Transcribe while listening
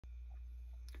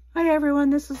Hi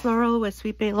everyone, this is Laurel with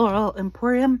Sweet Bay Laurel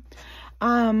Emporium.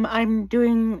 I'm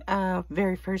doing a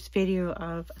very first video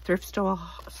of a thrift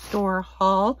store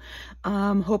haul.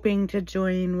 Hoping to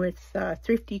join with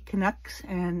Thrifty Canucks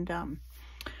and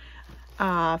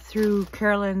through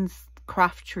Carolyn's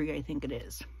Craft Tree, I think it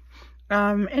is.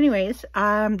 Anyways,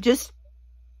 just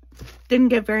didn't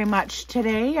get very much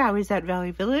today. I was at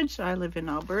Valley Village. I live in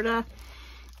Alberta.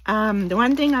 The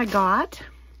one thing I got,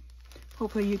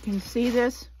 hopefully you can see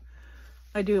this.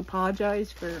 I do apologize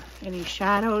for any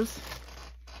shadows.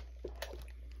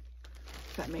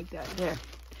 That make that there.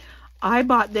 I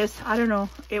bought this, I don't know,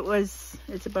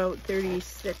 it's about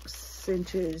 36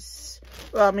 inches,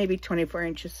 well, maybe 24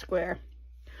 inches square.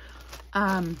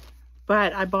 But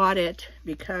I bought it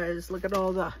because look at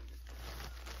all the,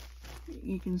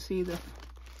 you can see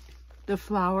the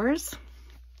flowers,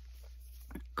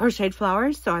 crocheted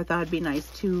flowers. So I thought it'd be nice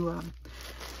to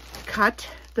cut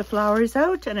the flowers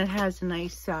out, and it has a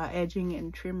nice edging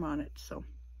and trim on it. So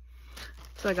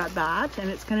I got that, and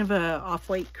it's kind of a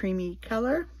off-white creamy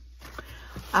color.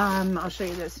 I'll show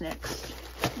you this next.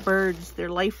 Birds, Their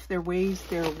Life, Their Ways,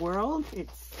 Their World.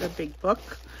 It's a big book,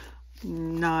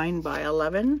 9 by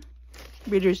 11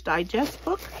 Reader's Digest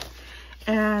book.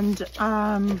 And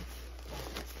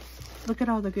look at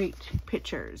all the great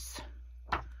pictures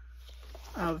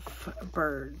of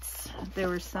birds. There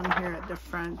were some here at the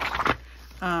front.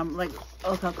 Like,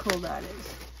 look how cool that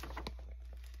is.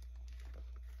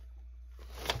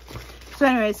 So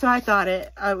anyway, so I thought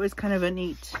it was kind of a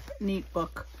neat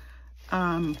book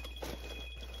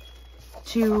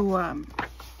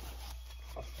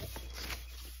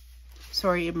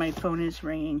sorry, my phone is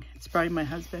ringing. It's probably my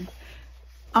husband.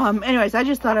 Anyways, I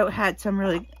just thought it had some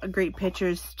really great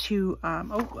pictures to,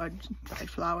 oh, a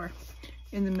dried flower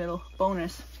in the middle,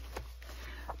 bonus.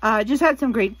 Just had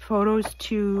some great photos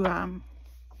to,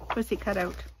 pussy cut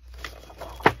out.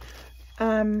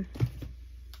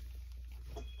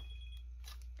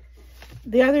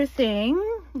 The other thing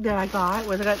that I got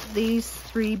was I got these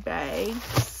 3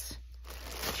 bags,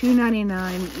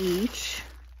 $2.99 each.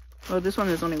 Oh, this one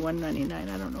is only $1.99.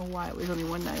 I don't know why it was only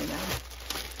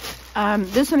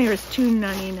 $1.99. This one here is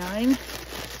 $2.99.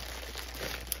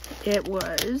 It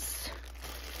was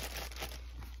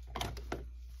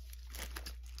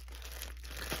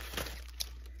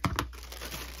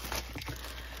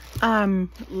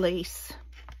lace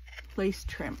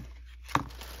trim.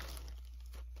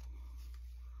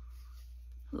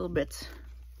 Little bits.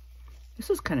 This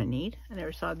is kind of neat. I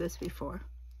never saw this before.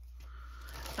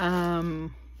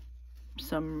 Some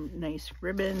nice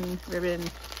ribbon.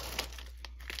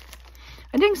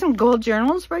 I'm doing some gold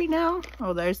journals right now.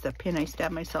 Oh, there's the pin I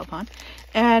stabbed myself on.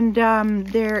 And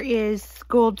there is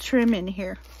gold trim in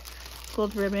here.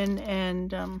 Gold ribbon,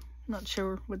 and not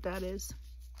sure what that is.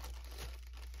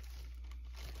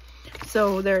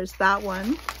 So there's that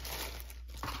one.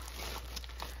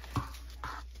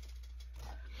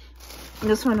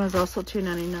 This one was also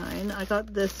 $2.99. I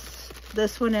got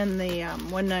this one and the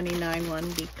 $1.99 one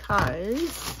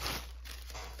because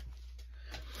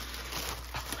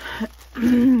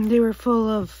they were full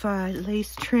of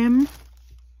lace trim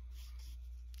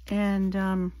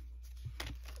and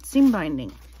seam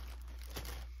binding,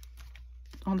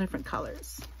 all different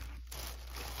colors.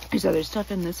 There's other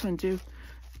stuff in this one too,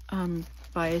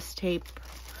 bias tape,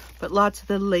 but lots of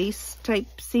the lace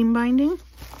type seam binding.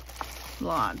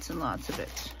 Lots and lots of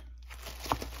it.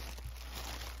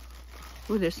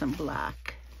 Oh, there's some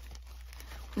black.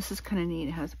 This is kind of neat.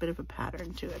 It has a bit of a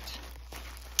pattern to it.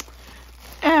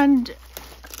 And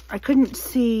I couldn't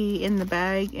see in the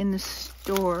bag in the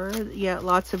store. Yeah,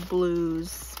 lots of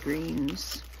blues,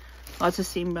 greens, lots of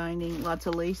seam binding, lots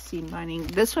of lace seam binding.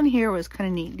 This one here was kind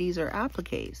of neat. These are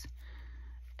appliques.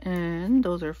 And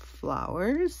those are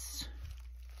flowers.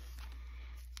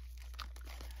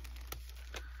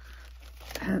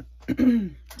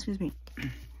 Excuse me.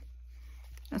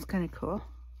 That's kind of cool.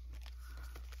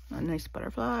 A nice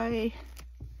butterfly,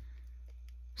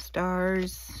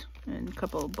 stars, and a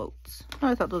couple of boats. Oh,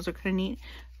 I thought those are kind of neat.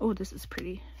 Oh, this is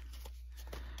pretty.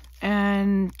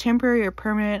 And temporary or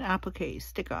permanent appliques,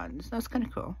 stick-ons. That's kind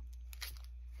of cool.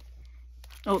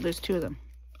 Oh, there's 2 of them.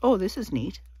 Oh, this is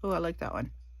neat. Oh, I like that one.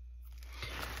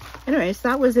 Anyways,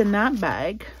 that was in that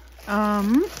bag.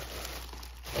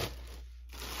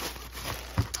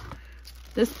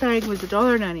 This bag was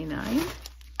 $1.99,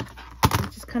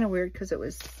 which is kind of weird because it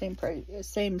was the same price,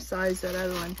 same size that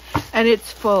other one, and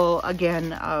it's full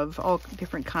again of all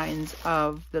different kinds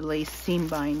of the lace seam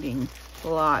binding,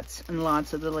 lots and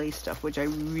lots of the lace stuff, which I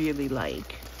really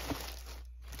like.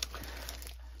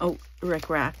 Oh,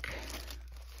 rack.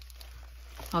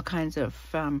 all kinds of,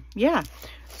 yeah.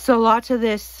 So lots of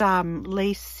this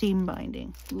lace seam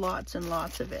binding, lots and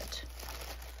lots of it.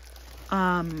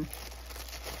 And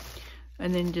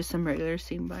then just some regular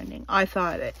seam binding. I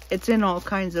thought it's in all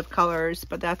kinds of colors,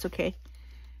 but that's okay.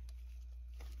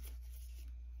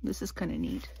 This is kind of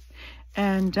neat.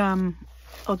 And,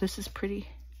 oh, this is pretty.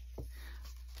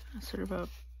 Sort of a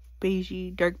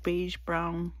beigey, dark beige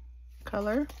brown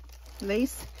color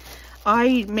lace.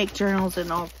 I make journals in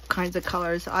all kinds of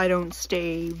colors. I don't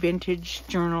stay vintage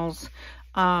journals.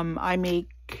 I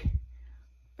make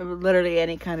literally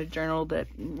any kind of journal that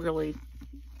really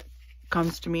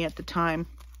comes to me at the time.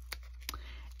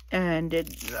 And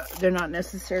they're not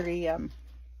necessarily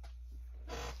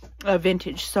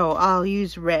vintage. So I'll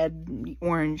use red,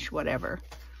 orange, whatever.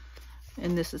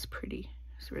 And this is pretty.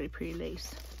 It's really pretty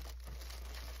lace.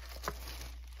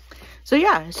 So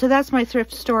yeah, so that's my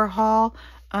thrift store haul.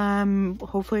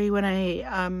 Hopefully when I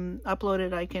upload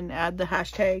it, I can add the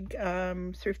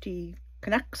hashtag Thrifty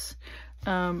Canucks.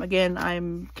 Again,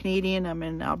 I'm Canadian, I'm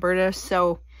in Alberta.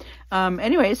 So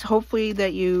anyways, hopefully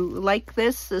that you like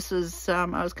this. This is, I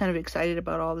was kind of excited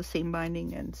about all the seam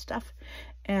binding and stuff.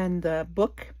 And the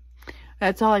book.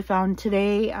 That's all I found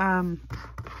today.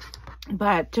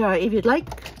 But if you'd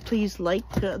like, please like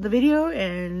the video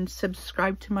and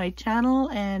subscribe to my channel,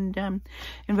 and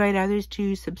invite others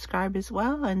to subscribe as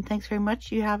well. And thanks very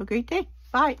much. You have a great day.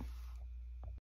 Bye.